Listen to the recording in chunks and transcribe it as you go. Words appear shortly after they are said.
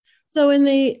So in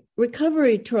the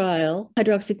recovery trial,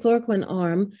 hydroxychloroquine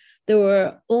arm, there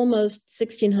were almost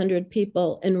 1,600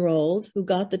 people enrolled who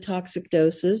got the toxic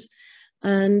doses,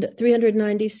 and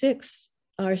 396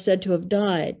 are said to have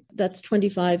died. That's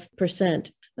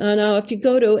 25%. Now, if you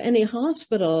go to any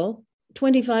hospital,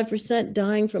 25%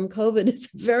 dying from COVID is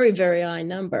a very, very high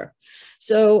number.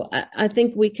 So I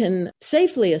think we can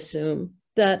safely assume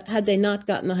that had they not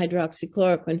gotten the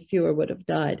hydroxychloroquine, fewer would have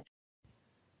died.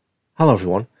 Hello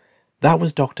everyone, that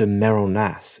was Dr. Meryl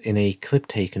Nass in a clip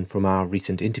taken from our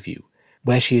recent interview,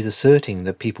 where she is asserting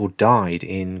that people died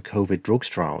in COVID drugs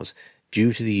trials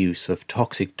due to the use of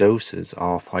toxic doses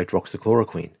of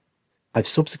hydroxychloroquine. I've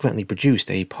subsequently produced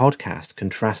a podcast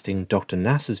contrasting Dr.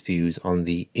 Nass's views on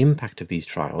the impact of these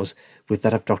trials with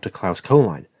that of Dr. Klaus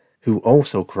Koline, who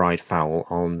also cried foul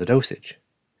on the dosage.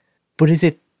 But is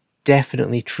it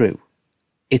definitely true?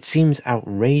 It seems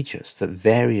outrageous that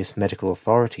various medical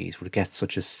authorities would get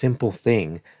such a simple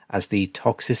thing as the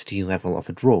toxicity level of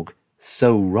a drug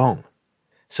so wrong.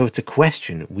 So it's a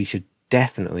question we should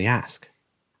definitely ask.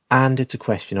 And it's a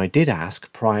question I did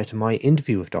ask prior to my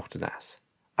interview with Dr. Nass.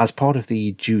 As part of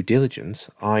the due diligence,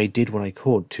 I did what I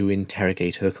could to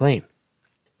interrogate her claim.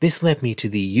 This led me to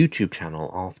the YouTube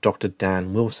channel of Dr.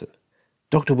 Dan Wilson.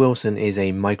 Dr. Wilson is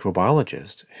a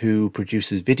microbiologist who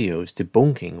produces videos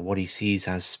debunking what he sees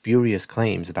as spurious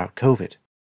claims about COVID.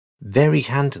 Very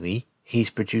handily, he's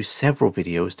produced several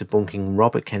videos debunking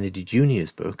Robert Kennedy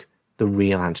Jr.'s book, The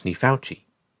Real Anthony Fauci.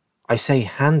 I say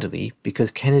handily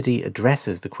because Kennedy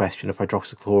addresses the question of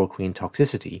hydroxychloroquine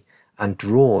toxicity and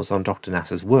draws on Dr.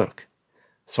 Nass's work,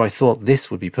 so I thought this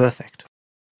would be perfect.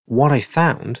 What I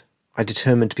found, I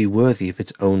determined to be worthy of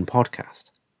its own podcast.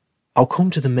 I'll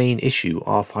come to the main issue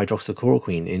of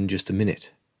hydroxychloroquine in just a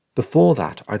minute. Before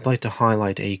that, I'd like to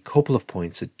highlight a couple of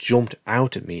points that jumped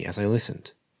out at me as I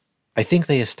listened. I think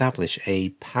they establish a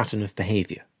pattern of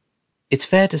behaviour. It's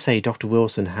fair to say Dr.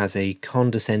 Wilson has a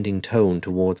condescending tone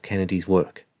towards Kennedy's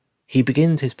work. He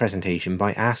begins his presentation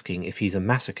by asking if he's a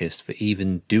masochist for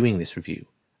even doing this review,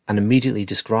 and immediately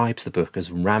describes the book as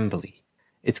rambly.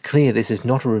 It's clear this is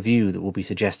not a review that will be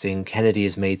suggesting Kennedy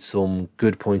has made some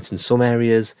good points in some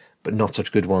areas, but not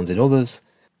such good ones in others.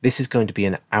 This is going to be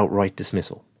an outright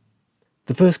dismissal.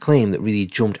 The first claim that really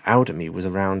jumped out at me was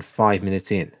around 5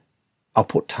 minutes in. I'll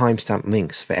put timestamp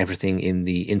links for everything in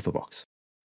the info box.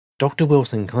 Dr.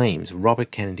 Wilson claims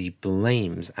Robert Kennedy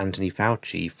blames Anthony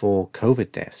Fauci for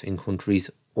COVID deaths in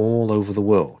countries all over the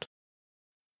world.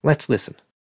 Let's listen.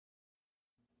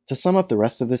 To sum up the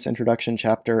rest of this introduction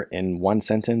chapter in one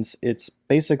sentence, it's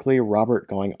basically Robert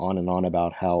going on and on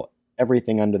about how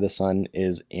everything under the sun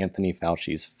is Anthony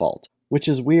Fauci's fault, which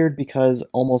is weird because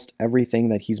almost everything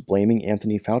that he's blaming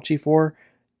Anthony Fauci for,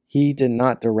 he did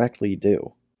not directly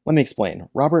do. Let me explain.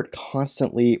 Robert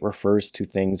constantly refers to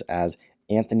things as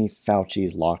Anthony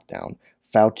Fauci's lockdown,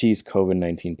 Fauci's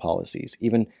COVID-19 policies,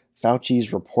 even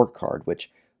Fauci's report card,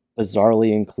 which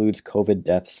bizarrely includes COVID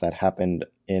deaths that happened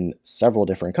in several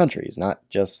different countries, not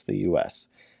just the US.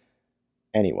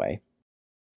 Anyway.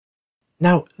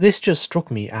 Now, this just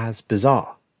struck me as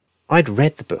bizarre. I'd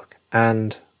read the book,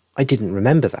 and I didn't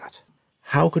remember that.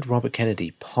 How could Robert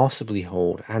Kennedy possibly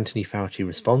hold Anthony Fauci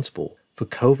responsible for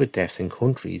COVID deaths in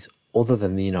countries other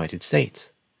than the United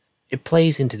States? It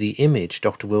plays into the image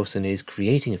Dr. Wilson is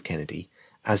creating of Kennedy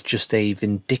as just a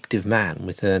vindictive man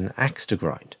with an axe to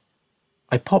grind.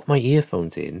 I popped my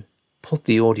earphones in, put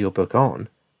the audiobook on,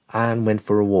 and went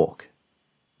for a walk.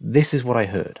 This is what I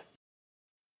heard.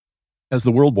 As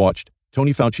the world watched,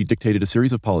 Tony Fauci dictated a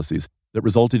series of policies that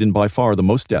resulted in by far the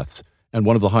most deaths and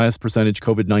one of the highest percentage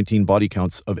COVID-19 body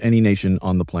counts of any nation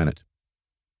on the planet.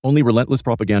 Only relentless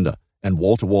propaganda and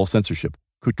wall-to-wall censorship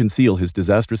could conceal his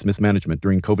disastrous mismanagement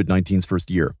during COVID-19's first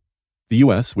year. The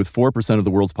U.S., with 4% of the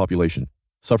world's population,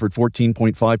 suffered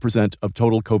 14.5% of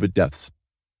total COVID deaths.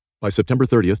 By September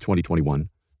 30th, 2021,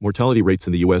 mortality rates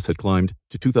in the U.S. had climbed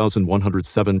to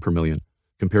 2,107 per million,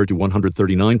 compared to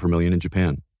 139 per million in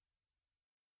Japan.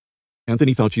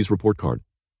 Anthony Fauci's report card.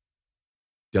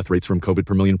 Death rates from COVID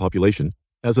per million population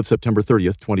as of September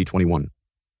 30th, 2021.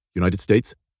 United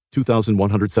States,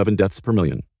 2,107 deaths per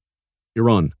million.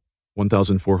 Iran,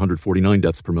 1,449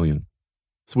 deaths per million.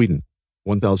 Sweden,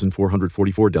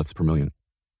 1,444 deaths per million.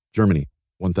 Germany,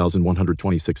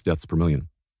 1,126 deaths per million.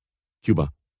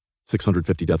 Cuba,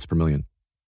 650 deaths per million.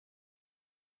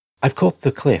 I've cut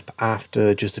the clip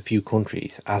after just a few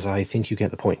countries, as I think you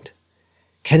get the point.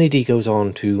 Kennedy goes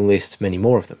on to list many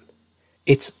more of them.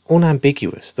 It's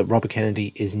unambiguous that Robert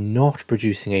Kennedy is not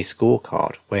producing a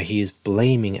scorecard where he is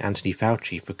blaming Anthony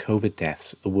Fauci for COVID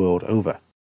deaths the world over.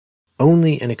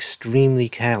 Only an extremely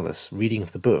careless reading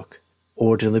of the book,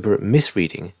 or deliberate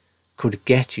misreading, could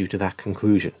get you to that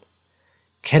conclusion.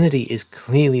 Kennedy is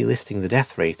clearly listing the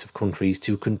death rates of countries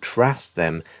to contrast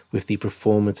them with the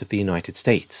performance of the United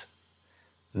States.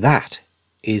 That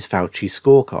is Fauci's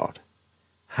scorecard.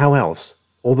 How else,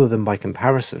 other than by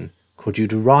comparison, could you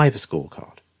derive a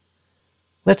scorecard?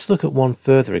 Let's look at one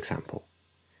further example.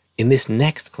 In this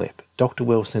next clip, Dr.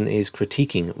 Wilson is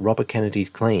critiquing Robert Kennedy's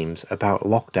claims about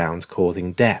lockdowns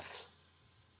causing deaths.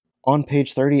 On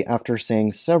page 30, after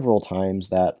saying several times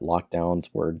that lockdowns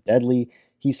were deadly,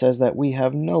 he says that we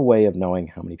have no way of knowing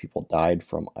how many people died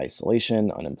from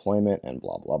isolation, unemployment, and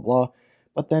blah blah blah,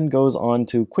 but then goes on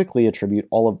to quickly attribute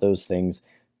all of those things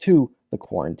to the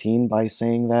quarantine by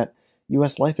saying that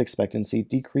U.S. life expectancy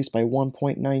decreased by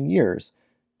 1.9 years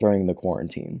during the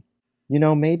quarantine. You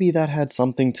know, maybe that had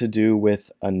something to do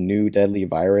with a new deadly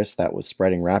virus that was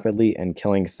spreading rapidly and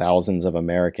killing thousands of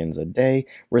Americans a day,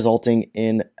 resulting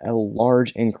in a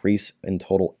large increase in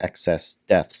total excess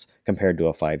deaths compared to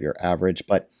a 5-year average.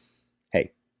 But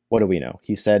hey, what do we know?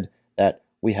 He said that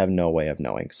we have no way of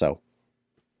knowing, so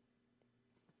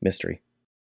mystery.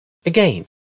 Again,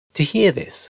 to hear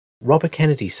this, Robert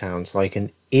Kennedy sounds like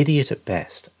an idiot at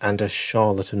best and a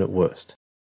charlatan at worst.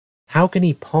 How can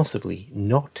he possibly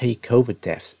not take COVID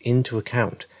deaths into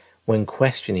account when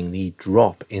questioning the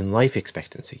drop in life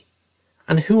expectancy?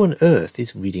 And who on earth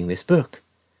is reading this book?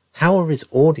 How are his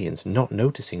audience not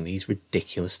noticing these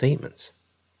ridiculous statements?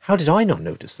 How did I not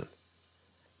notice them?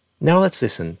 Now let's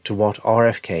listen to what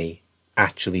RFK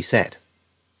actually said.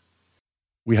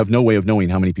 We have no way of knowing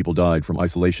how many people died from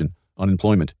isolation,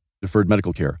 unemployment, deferred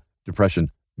medical care,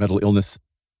 depression, mental illness,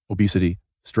 obesity,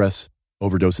 stress,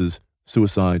 overdoses,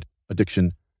 suicide,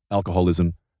 addiction,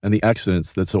 alcoholism, and the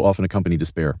accidents that so often accompany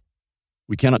despair.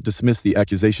 We cannot dismiss the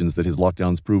accusations that his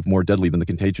lockdowns prove more deadly than the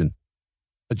contagion.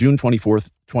 A June 24,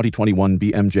 2021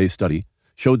 BMJ study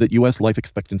showed that U.S. life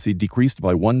expectancy decreased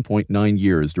by 1.9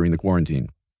 years during the quarantine.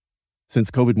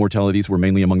 Since COVID mortalities were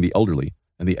mainly among the elderly,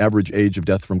 and the average age of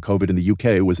death from COVID in the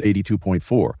UK was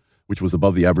 82.4, which was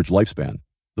above the average lifespan,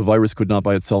 the virus could not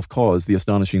by itself cause the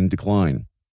astonishing decline.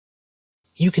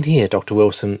 You can hear Dr.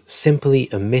 Wilson simply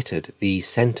omitted the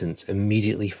sentence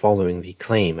immediately following the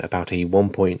claim about a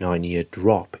 1.9-year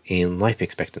drop in life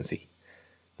expectancy,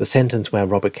 the sentence where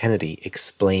Robert Kennedy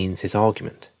explains his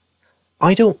argument.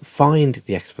 I don't find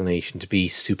the explanation to be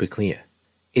super clear.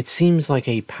 It seems like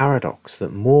a paradox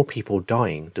that more people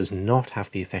dying does not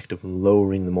have the effect of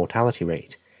lowering the mortality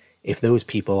rate if those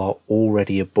people are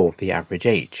already above the average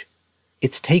age.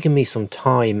 It's taken me some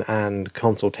time and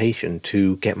consultation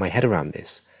to get my head around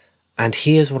this, and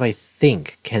here's what I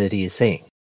think Kennedy is saying.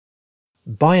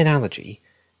 By analogy,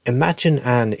 imagine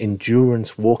an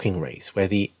endurance walking race where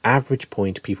the average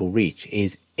point people reach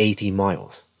is 80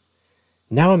 miles.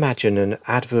 Now imagine an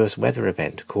adverse weather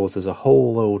event causes a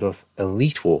whole load of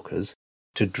elite walkers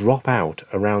to drop out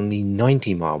around the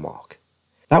 90-mile mark.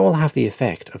 That will have the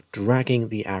effect of dragging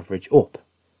the average up,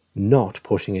 not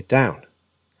pushing it down.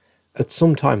 At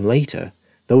some time later,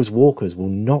 those walkers will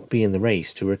not be in the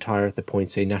race to retire at the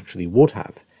points they naturally would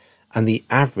have, and the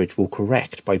average will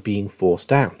correct by being forced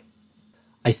down.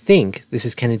 I think this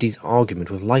is Kennedy's argument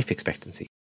with life expectancy.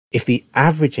 If the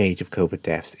average age of COVID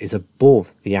deaths is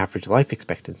above the average life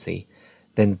expectancy,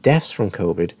 then deaths from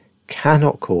COVID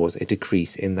cannot cause a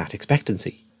decrease in that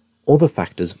expectancy. Other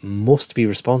factors must be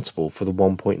responsible for the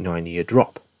 1.9-year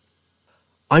drop.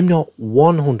 I'm not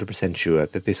 100% sure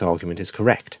that this argument is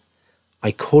correct.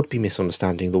 I could be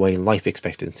misunderstanding the way life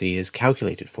expectancy is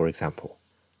calculated, for example.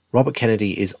 Robert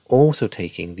Kennedy is also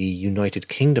taking the United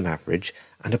Kingdom average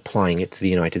and applying it to the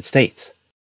United States.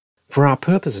 For our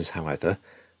purposes, however,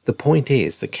 the point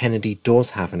is that Kennedy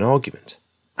does have an argument,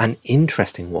 an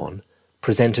interesting one,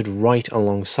 presented right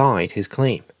alongside his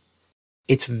claim.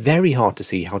 It's very hard to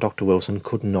see how Dr. Wilson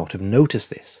could not have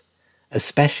noticed this,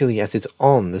 especially as it's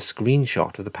on the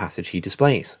screenshot of the passage he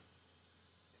displays.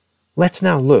 Let's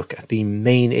now look at the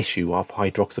main issue of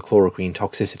hydroxychloroquine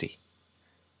toxicity.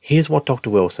 Here's what Dr.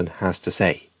 Wilson has to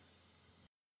say.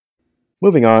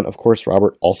 Moving on, of course,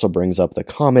 Robert also brings up the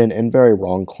common and very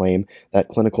wrong claim that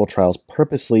clinical trials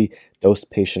purposely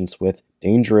dosed patients with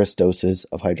dangerous doses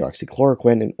of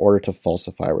hydroxychloroquine in order to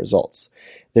falsify results.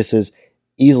 This is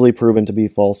easily proven to be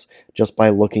false just by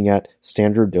looking at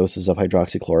standard doses of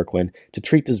hydroxychloroquine to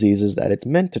treat diseases that it's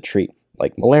meant to treat,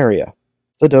 like malaria.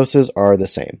 The doses are the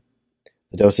same.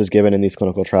 The doses given in these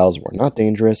clinical trials were not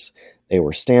dangerous, they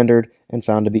were standard and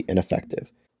found to be ineffective.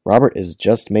 Robert is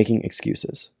just making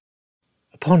excuses.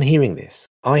 Upon hearing this,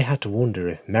 I had to wonder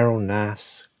if Merrill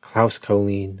Nass, Klaus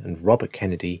Colleen, and Robert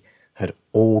Kennedy had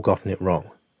all gotten it wrong.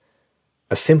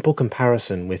 A simple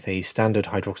comparison with a standard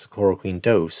hydroxychloroquine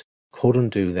dose could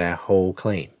undo their whole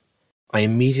claim. I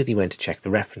immediately went to check the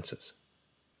references.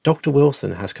 Dr.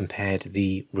 Wilson has compared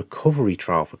the recovery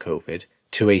trial for COVID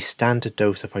to a standard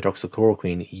dose of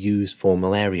hydroxychloroquine used for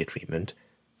malaria treatment,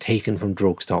 taken from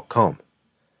drugs.com.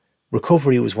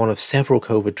 Recovery was one of several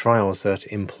COVID trials that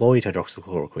employed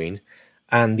hydroxychloroquine,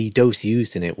 and the dose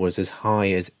used in it was as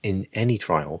high as in any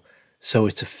trial, so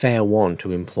it's a fair one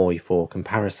to employ for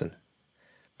comparison.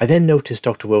 I then noticed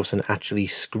Dr. Wilson actually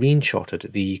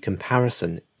screenshotted the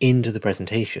comparison into the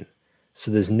presentation, so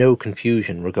there's no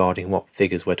confusion regarding what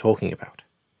figures we're talking about.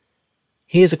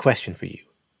 Here's a question for you.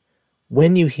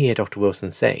 When you hear Dr.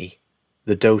 Wilson say,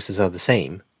 the doses are the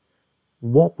same,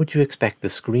 what would you expect the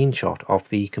screenshot of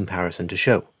the comparison to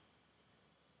show?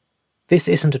 This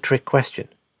isn't a trick question.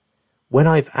 When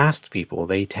I've asked people,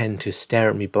 they tend to stare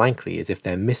at me blankly as if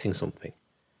they're missing something.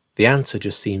 The answer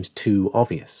just seems too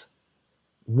obvious.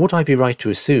 Would I be right to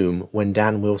assume when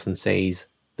Dan Wilson says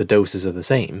the doses are the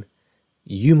same,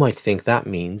 you might think that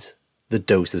means the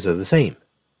doses are the same?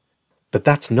 But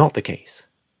that's not the case.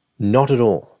 Not at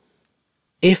all.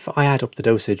 If I add up the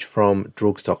dosage from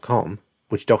drugs.com,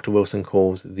 which Dr. Wilson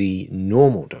calls the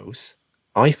normal dose,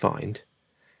 I find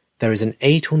there is an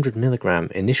 800 milligram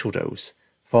initial dose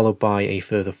followed by a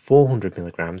further 400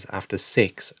 milligrams after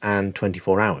 6 and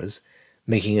 24 hours,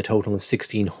 making a total of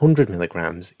 1600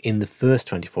 milligrams in the first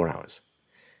 24 hours.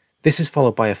 This is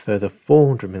followed by a further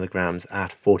 400 milligrams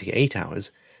at 48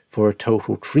 hours for a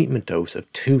total treatment dose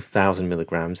of 2000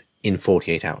 milligrams in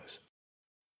 48 hours.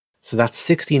 So that's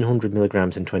 1600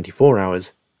 milligrams in 24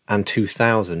 hours and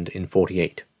 2000 in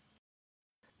 48.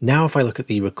 Now if I look at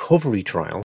the recovery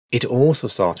trial, it also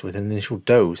starts with an initial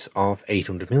dose of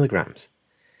 800 milligrams.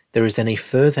 There is then a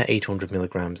further 800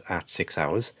 milligrams at 6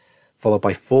 hours, followed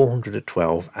by 400 at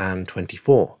 12 and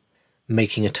 24,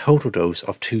 making a total dose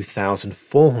of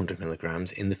 2,400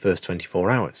 milligrams in the first 24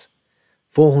 hours.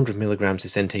 400 milligrams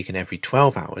is then taken every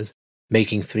 12 hours,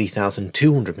 making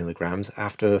 3,200 milligrams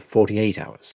after 48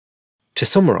 hours. To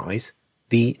summarise,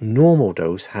 the normal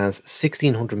dose has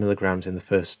 1,600 milligrams in the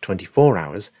first 24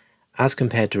 hours, as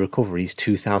compared to recovery's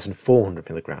 2,400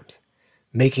 milligrams,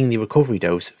 making the recovery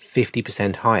dose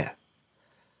 50% higher.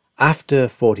 After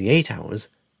 48 hours,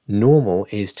 normal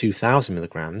is 2,000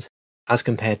 milligrams, as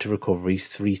compared to recovery's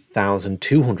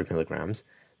 3,200 milligrams,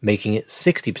 making it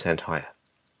 60% higher.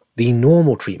 The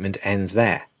normal treatment ends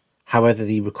there. However,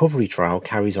 the recovery trial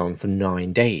carries on for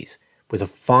 9 days, with a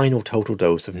final total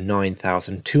dose of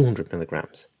 9,200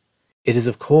 milligrams. It is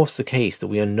of course the case that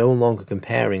we are no longer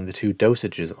comparing the two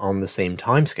dosages on the same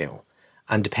timescale,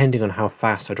 and depending on how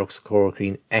fast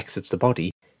hydroxychloroquine exits the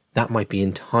body, that might be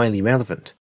entirely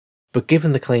relevant. But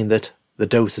given the claim that the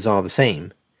doses are the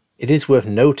same, it is worth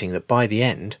noting that by the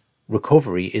end,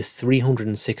 recovery is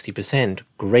 360%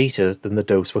 greater than the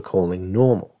dose we're calling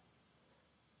normal.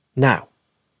 Now,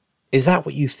 is that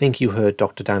what you think you heard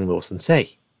Dr. Dan Wilson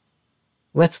say?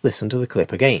 Let's listen to the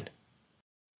clip again.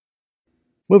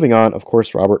 Moving on, of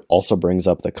course, Robert also brings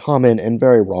up the common and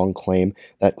very wrong claim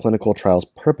that clinical trials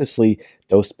purposely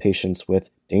dosed patients with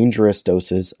dangerous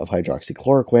doses of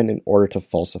hydroxychloroquine in order to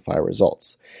falsify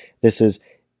results. This is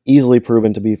easily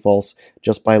proven to be false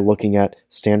just by looking at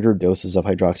standard doses of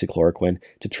hydroxychloroquine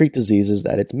to treat diseases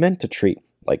that it's meant to treat,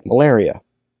 like malaria.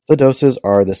 The doses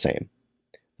are the same.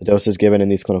 The doses given in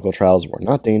these clinical trials were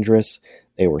not dangerous,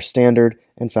 they were standard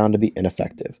and found to be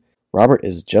ineffective. Robert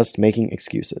is just making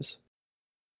excuses.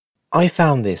 I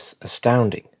found this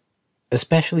astounding,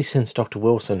 especially since Dr.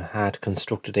 Wilson had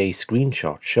constructed a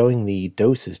screenshot showing the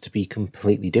doses to be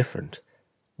completely different,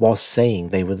 while saying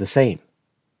they were the same.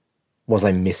 Was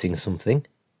I missing something?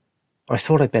 I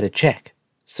thought I'd better check,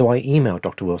 so I emailed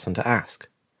Dr. Wilson to ask.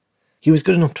 He was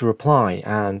good enough to reply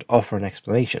and offer an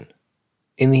explanation.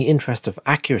 In the interest of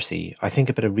accuracy, I think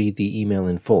I better read the email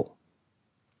in full.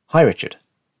 Hi Richard.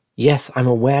 Yes, I'm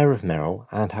aware of Meryl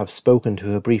and have spoken to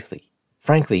her briefly.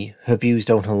 Frankly, her views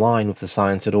don't align with the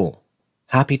science at all.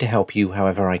 Happy to help you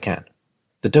however I can.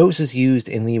 The doses used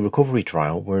in the recovery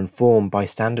trial were informed by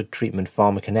standard treatment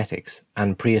pharmacokinetics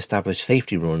and pre-established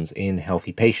safety runs in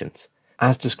healthy patients,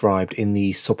 as described in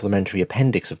the supplementary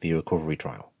appendix of the recovery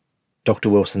trial. Dr.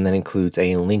 Wilson then includes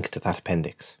a link to that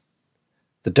appendix.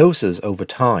 The doses over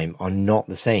time are not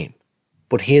the same,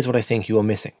 but here's what I think you are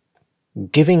missing.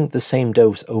 Giving the same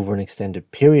dose over an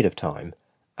extended period of time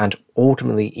and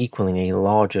ultimately equaling a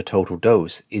larger total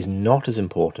dose is not as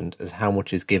important as how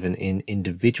much is given in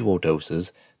individual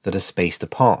doses that are spaced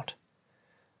apart.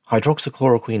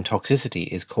 Hydroxychloroquine toxicity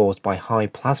is caused by high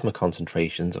plasma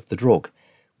concentrations of the drug,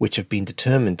 which have been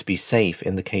determined to be safe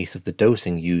in the case of the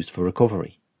dosing used for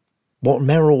recovery. What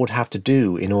Merrill would have to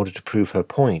do in order to prove her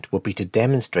point would be to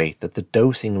demonstrate that the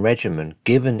dosing regimen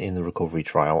given in the recovery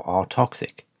trial are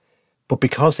toxic. But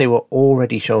because they were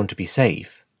already shown to be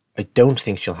safe, I don't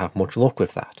think she'll have much luck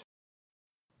with that.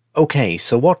 Okay,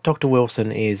 so what Dr.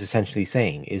 Wilson is essentially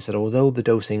saying is that although the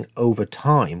dosing over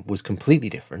time was completely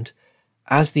different,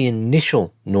 as the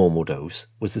initial normal dose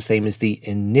was the same as the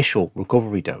initial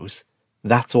recovery dose,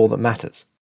 that's all that matters.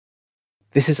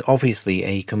 This is obviously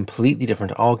a completely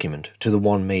different argument to the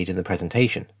one made in the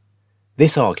presentation.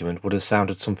 This argument would have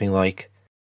sounded something like,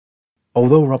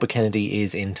 although Robert Kennedy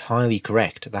is entirely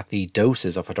correct that the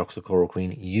doses of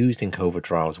hydroxychloroquine used in COVID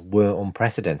trials were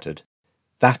unprecedented,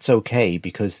 that's okay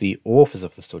because the authors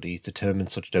of the studies determined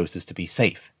such doses to be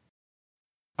safe.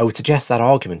 I would suggest that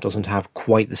argument doesn't have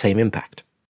quite the same impact.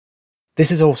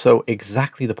 This is also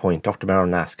exactly the point Dr.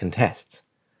 Merrill-Nass contests.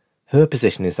 Her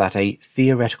position is that a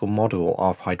theoretical model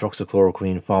of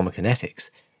hydroxychloroquine pharmacokinetics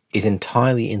is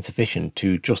entirely insufficient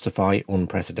to justify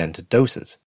unprecedented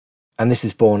doses, and this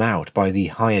is borne out by the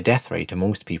higher death rate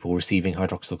amongst people receiving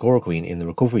hydroxychloroquine in the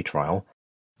recovery trial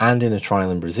and in a trial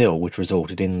in Brazil which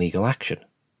resulted in legal action.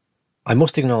 I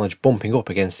must acknowledge bumping up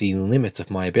against the limits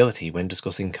of my ability when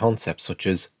discussing concepts such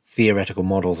as theoretical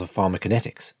models of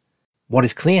pharmacokinetics. What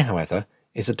is clear, however,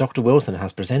 is that Dr. Wilson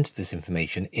has presented this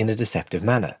information in a deceptive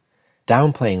manner,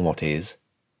 downplaying what is,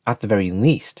 at the very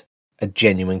least, a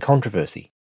genuine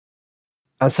controversy.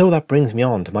 And so that brings me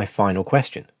on to my final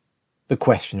question. The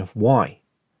question of why.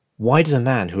 Why does a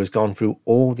man who has gone through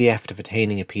all the effort of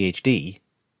attaining a PhD,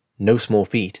 no small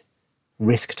feat,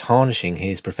 risk tarnishing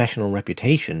his professional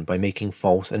reputation by making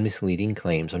false and misleading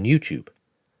claims on YouTube?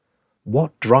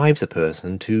 What drives a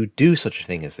person to do such a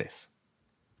thing as this?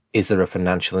 Is there a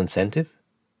financial incentive?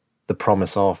 The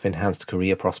promise of enhanced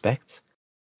career prospects?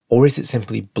 Or is it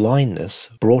simply blindness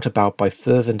brought about by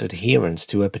fervent adherence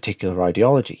to a particular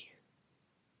ideology?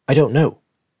 I don't know,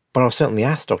 but I'll certainly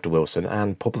ask Dr. Wilson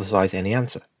and publicise any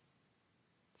answer.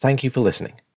 Thank you for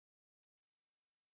listening.